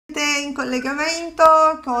in collegamento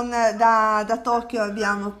da Tokyo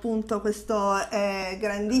abbiamo appunto questo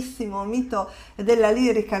grandissimo mito della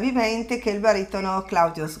lirica vivente che è il baritono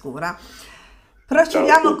Claudio Sgura. Ciao a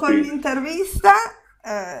Procediamo con tutti. l'intervista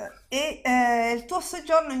il tuo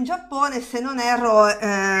soggiorno in Giappone, se non erro,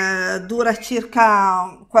 dura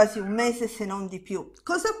circa quasi un mese se non di più.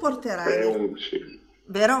 Cosa porterai È nel... sì.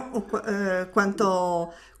 Vero?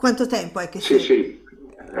 Quanto tempo è che Sì, sei sì.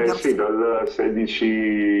 Sì, grosso? dal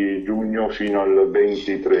 16 giugno fino al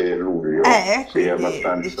 23 luglio. Sì, è Quindi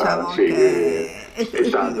abbastanza, diciamo sì, che è è più di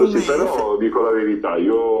tanto, un sì, mese. però dico la verità,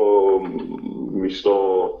 io mi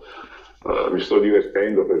sto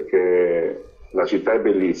divertendo perché la città è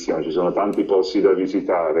bellissima, ci sono tanti posti da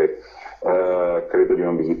visitare, credo di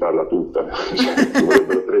non visitarla tutta, cioè, ci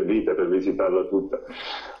vorrebbero 3 vite per visitarla tutta,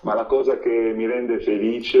 ma la cosa che mi rende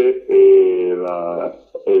felice è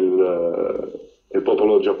il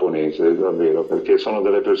popolo giapponese, davvero, perché sono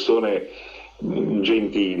delle persone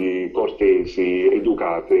gentili, cortesi,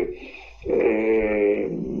 educate.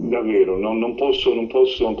 Davvero, non posso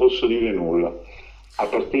dire nulla. A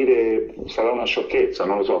partire, sarà una sciocchezza,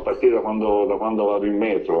 non lo so, a partire da quando vado in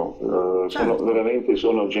metro, Certo.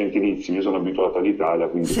 sono gentilissimi, io sono abituato all'Italia,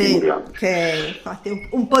 quindi Sì, figuriamoci. che infatti è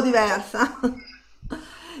un po' diversa.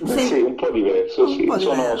 Sì, Sì, un po' diverso, un sì, po'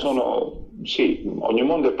 diversa. sì, ogni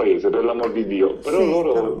mondo è paese, per l'amor di Dio, però Sì,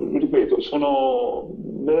 loro, però. ripeto, sono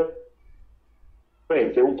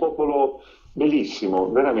veramente un popolo bellissimo,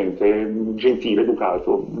 veramente gentile,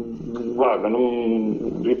 educato. Guarda,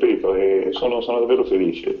 ripeto, sono davvero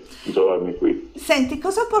felice di trovarmi qui. Senti,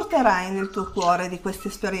 cosa porterai nel tuo cuore di questa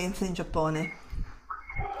esperienza in Giappone?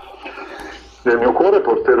 Nel mio cuore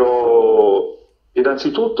porterò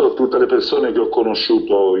innanzitutto tutte le persone che ho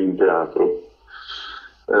conosciuto in teatro,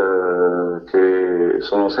 che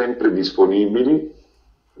sono sempre disponibili.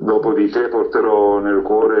 Dopodiché porterò nel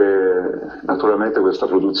cuore naturalmente questa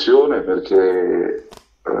produzione perché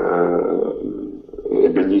è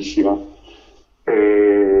bellissima.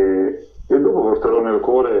 E dopo porterò nel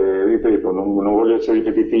cuore, ripeto, non voglio essere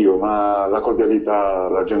ripetitivo, ma la cordialità,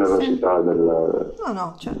 la Sì. generosità No,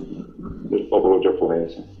 no, cioè. del popolo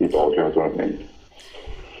giapponese, di Tokyo naturalmente.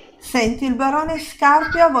 Senti, il barone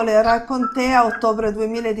Scarpia volerà con te a ottobre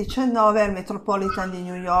 2019 al Metropolitan di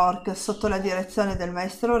New York sotto la direzione del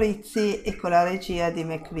maestro Rizzi e con la regia di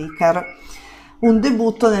McVicar. Un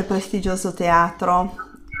debutto nel prestigioso teatro.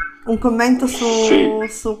 Un commento Sì.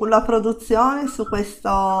 sulla produzione, su questo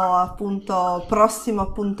appunto prossimo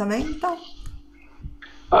appuntamento?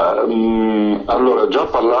 Allora, già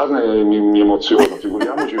parlarne mi emoziono,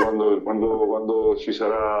 figuriamoci quando ci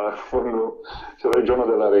sarà, quando sarà il giorno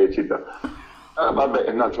della recita. Vabbè,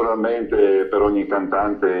 naturalmente per ogni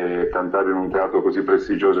cantante cantare in un teatro così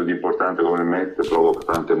prestigioso ed importante come il Met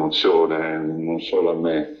provoca tanta emozione, non solo a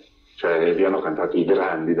me. Cioè, vi hanno cantato i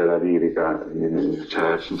grandi della lirica,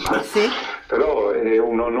 cioè, Sì? però è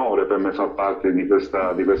un onore per me far parte di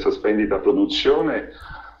questa splendida produzione,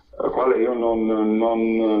 la quale io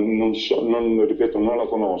non so, ripeto, non la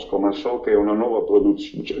conosco, ma so che è una nuova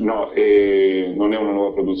produzione, cioè, no, non è una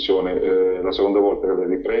nuova produzione, è la seconda volta che la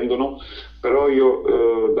riprendono, però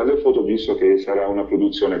io dalle foto ho visto che sarà una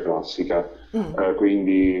produzione classica, Mm.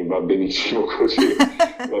 quindi va benissimo così,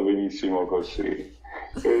 va benissimo così.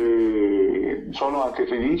 E sono anche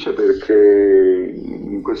felice perché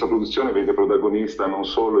in questa produzione vede protagonista non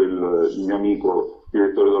solo il mio amico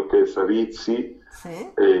direttore d'orchestra Rizzi, Sì?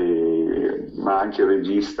 ma anche il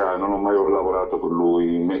regista, non ho mai lavorato con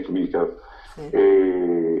lui, Mac Vicar, Sì.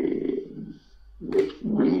 e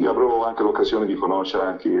quindi avrò anche l'occasione di conoscere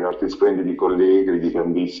anche altri splendidi colleghi di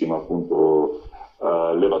grandissima appunto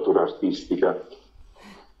levatura artistica.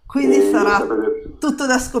 Quindi Io ho sempre sarà detto, tutto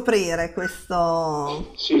da scoprire questo,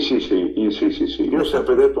 sì, sì, sì, sì. Io ho questa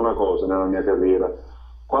sempre cosa. detto una cosa nella mia carriera.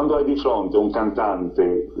 Quando hai di fronte un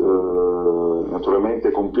cantante,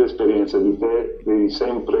 naturalmente con più esperienza di te, devi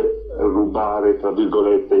sempre rubare, tra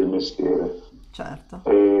virgolette, il mestiere. Certo.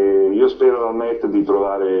 E io spero al net di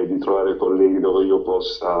trovare colleghi dove io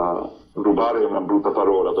possa rubare è una brutta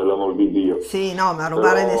parola, per l'amor di Dio, Sì, no, ma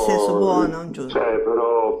rubare nel senso però, buono, giù.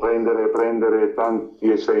 però prendere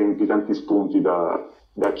tanti esempi, tanti spunti da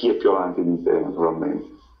chi è più avanti di te, naturalmente.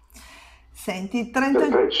 Senti, il 30... Per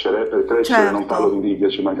crescere non parlo di Certo. invidia,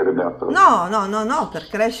 ci mancherebbe altro. No, no, no, no, per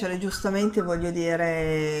crescere giustamente voglio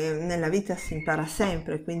dire, nella vita si impara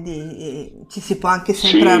sempre, quindi ci si può anche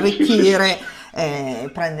sempre Sì, sì, sì. arricchire,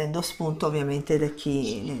 prendendo spunto ovviamente da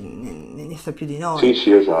chi ne sa più di noi. Sì,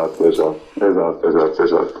 sì, esatto.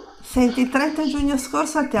 Senti, il 30 giugno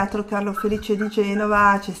scorso al Teatro Carlo Felice di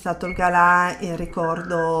Genova c'è stato il galà in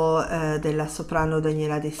ricordo della soprano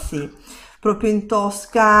Daniela Dessì. proprio in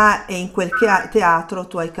Tosca, e in quel teatro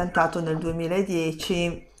tu hai cantato nel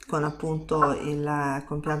 2010 con appunto il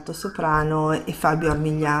compianto soprano e Fabio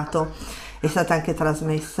Armigliato. È stata anche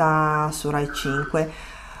trasmessa su Rai 5.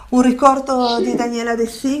 Un ricordo di Sì, Daniela De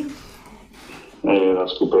Sì? era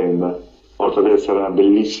stupenda. Oltre ad essere una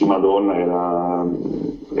bellissima donna, era,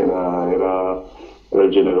 era- era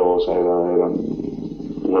generosa, era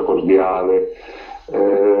cordiale.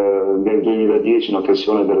 Nel 2010, in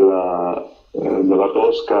occasione della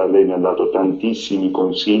Tosca, lei mi ha dato tantissimi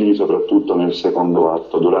consigli, soprattutto nel secondo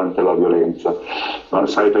atto, durante la violenza. Ma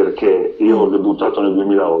sai perché? Io ho Mm, debuttato nel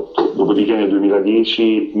 2008, dopodiché nel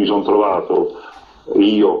 2010 mi sono trovato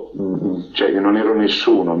io, cioè che non ero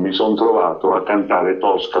nessuno, mi sono trovato a cantare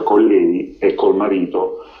Tosca con lei e col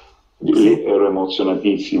marito, lì sì, ero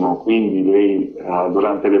emozionatissimo, quindi lei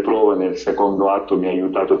durante le prove nel secondo atto mi ha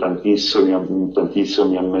aiutato tantissimo, tantissimo,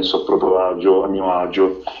 mi ha messo a proprio agio, a mio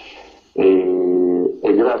agio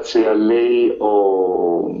e grazie a lei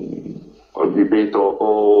ripeto,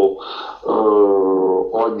 ho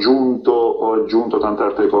aggiunto tante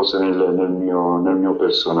altre cose nel mio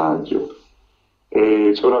personaggio.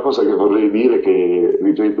 E c'è una cosa che vorrei dire che,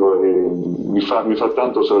 ripeto, mi fa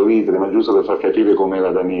tanto sorridere, ma giusto per far capire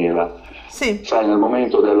com'era Daniela. sì, Sai, nel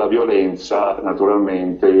momento della violenza,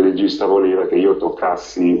 naturalmente, il regista voleva che io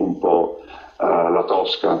toccassi un po' la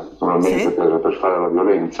Tosca, naturalmente sì, per fare la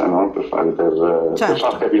violenza, no? Per far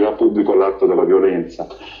certo. capire al pubblico l'atto della violenza.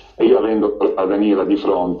 E io avendo la Daniela di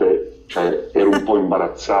fronte, cioè, ero un po'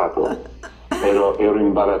 imbarazzato, ero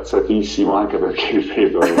imbarazzatissimo anche perché,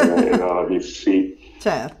 ripeto, era la DC.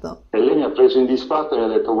 Certo. E lei mi ha preso in disparte e mi ha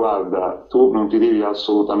detto: Guarda, tu non ti devi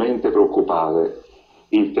assolutamente preoccupare,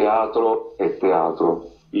 il teatro è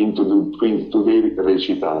teatro, quindi tu devi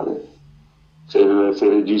recitare. Se il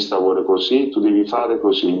regista vuole così, tu devi fare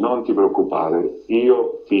così, non ti preoccupare,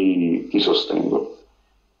 io ti sostengo.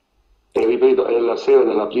 E ripeto, e la sera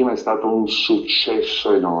della prima è stato un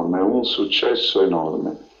successo enorme, un successo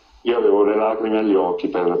enorme. Io avevo le lacrime agli occhi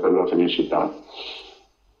per la felicità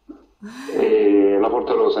e la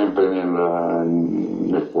porterò sempre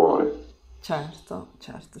nel cuore. Certo,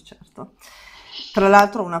 certo, certo. Tra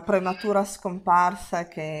l'altro una prematura scomparsa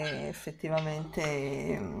che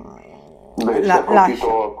effettivamente Beh, sì,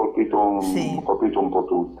 lascia. ha Sì, colpito un po'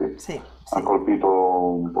 tutti, sì, ha sì. colpito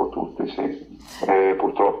un po' tutti, sì. E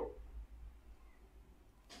purtroppo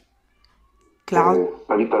Clau-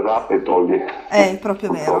 la vita dà e toglie, è proprio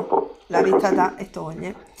vero, purtroppo la è vita dà così. e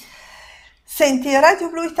toglie. Senti, Radio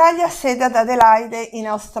Blu Italia ha sede ad Adelaide in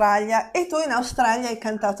Australia e tu in Australia hai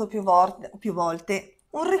cantato più volte.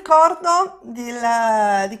 Un ricordo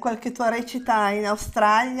di qualche tua recita in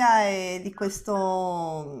Australia e di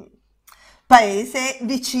questo paese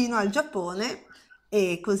vicino al Giappone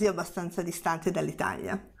e così abbastanza distante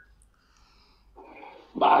dall'Italia.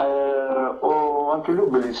 Ma anche lì ho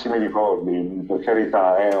bellissimi ricordi, per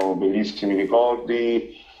carità, ho bellissimi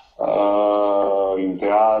ricordi in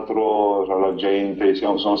teatro, tra la gente,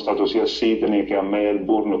 sono stato sia a Sydney che a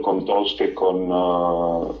Melbourne con Tosca e con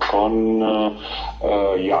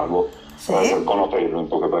Iago, Sì? con Otello in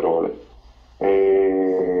poche parole.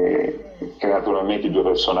 Che naturalmente i due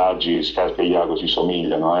personaggi, Scarpa e Iago, si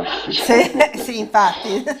somigliano, eh. Sì, sì,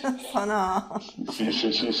 infatti, sono... Sì,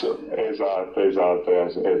 sì, sì, esatto, esatto,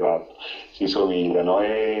 esatto, si somigliano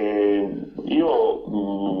e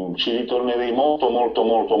io ci ritornerei molto, molto,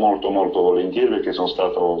 molto, molto, molto volentieri perché sono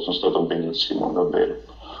stato benissimo, davvero.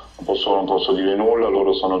 Non posso dire nulla,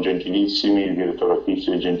 loro sono gentilissimi, il direttore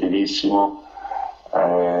artistico è gentilissimo,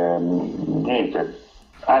 niente.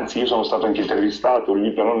 Anzi, io sono stato anche intervistato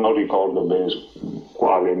lì, però non ricordo bene su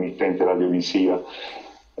quale emittente radiovisiva,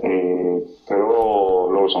 però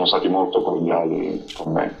loro sono stati molto cordiali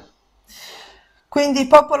con me. Quindi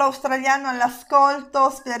popolo australiano all'ascolto,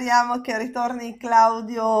 speriamo che ritorni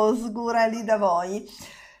Claudio Sgura lì da voi.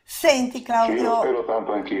 Senti Sì, lo Claudio, spero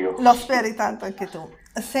tanto anch'io. lo speri tanto anche tu.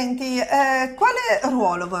 Senti, quale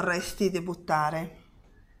ruolo vorresti debuttare?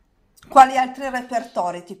 Quali altri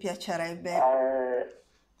repertori ti piacerebbe?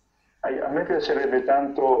 A me piacerebbe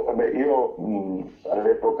tanto, vabbè, io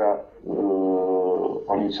all'epoca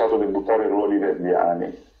ho iniziato a debuttare ruoli verdiani,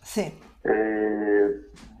 Sì, e-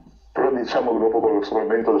 però diciamo che dopo con lo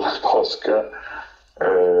strumento della Tosca,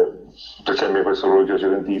 perché a me questo ruolo piace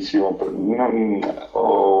tantissimo,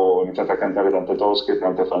 ho iniziato a cantare tante tosche,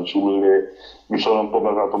 tante fanciulle, mi sono un po'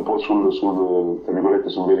 basato un po' tra virgolette,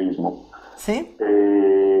 sul verismo sì?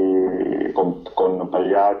 con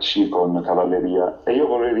Pagliacci, con Cavalleria. E io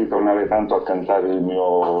vorrei ritornare tanto a cantare il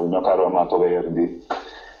mio caro amato Verdi.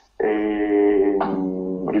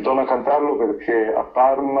 ritorno a cantarlo perché a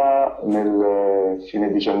Parma nel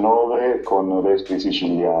fine 19 con Vestri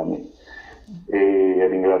Siciliani e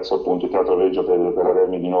ringrazio appunto il Teatro Regio per per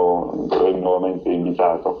avermi nuovamente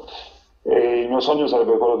invitato. E il mio sogno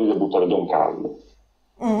sarebbe quello di debuttare Don Carlo.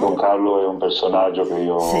 Don Mm? Carlo è un personaggio che Sì,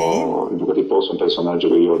 io, il Duca di Posto è un personaggio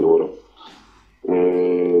che io adoro.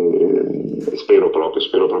 E spero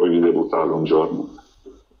proprio di debuttarlo un giorno.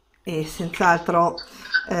 e senz'altro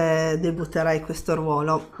debutterai questo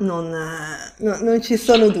ruolo, non ci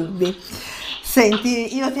sono dubbi.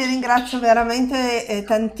 Senti, io ti ringrazio veramente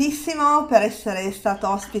tantissimo per essere stato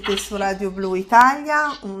ospite su Radio Blu Italia,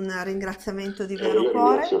 un ringraziamento di vero Io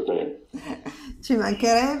cuore. ringrazio te. Ci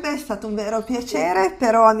mancherebbe, è stato un vero piacere,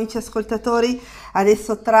 però amici ascoltatori,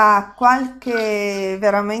 adesso tra qualche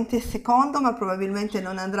veramente secondo, ma probabilmente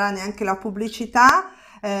non andrà neanche la pubblicità,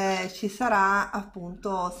 ci sarà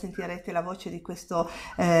appunto, sentirete la voce di questo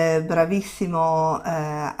bravissimo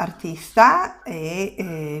artista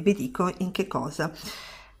e vi dico in che cosa.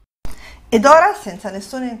 Ed ora, senza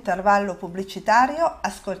nessun intervallo pubblicitario,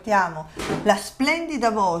 ascoltiamo la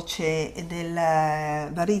splendida voce del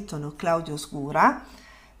baritono Claudio Sgura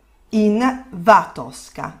in Va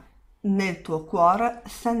Tosca, nel tuo cuor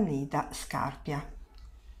s'annida Scarpia.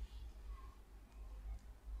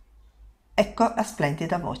 Ecco la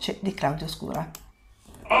splendida voce di Claudio Sgura.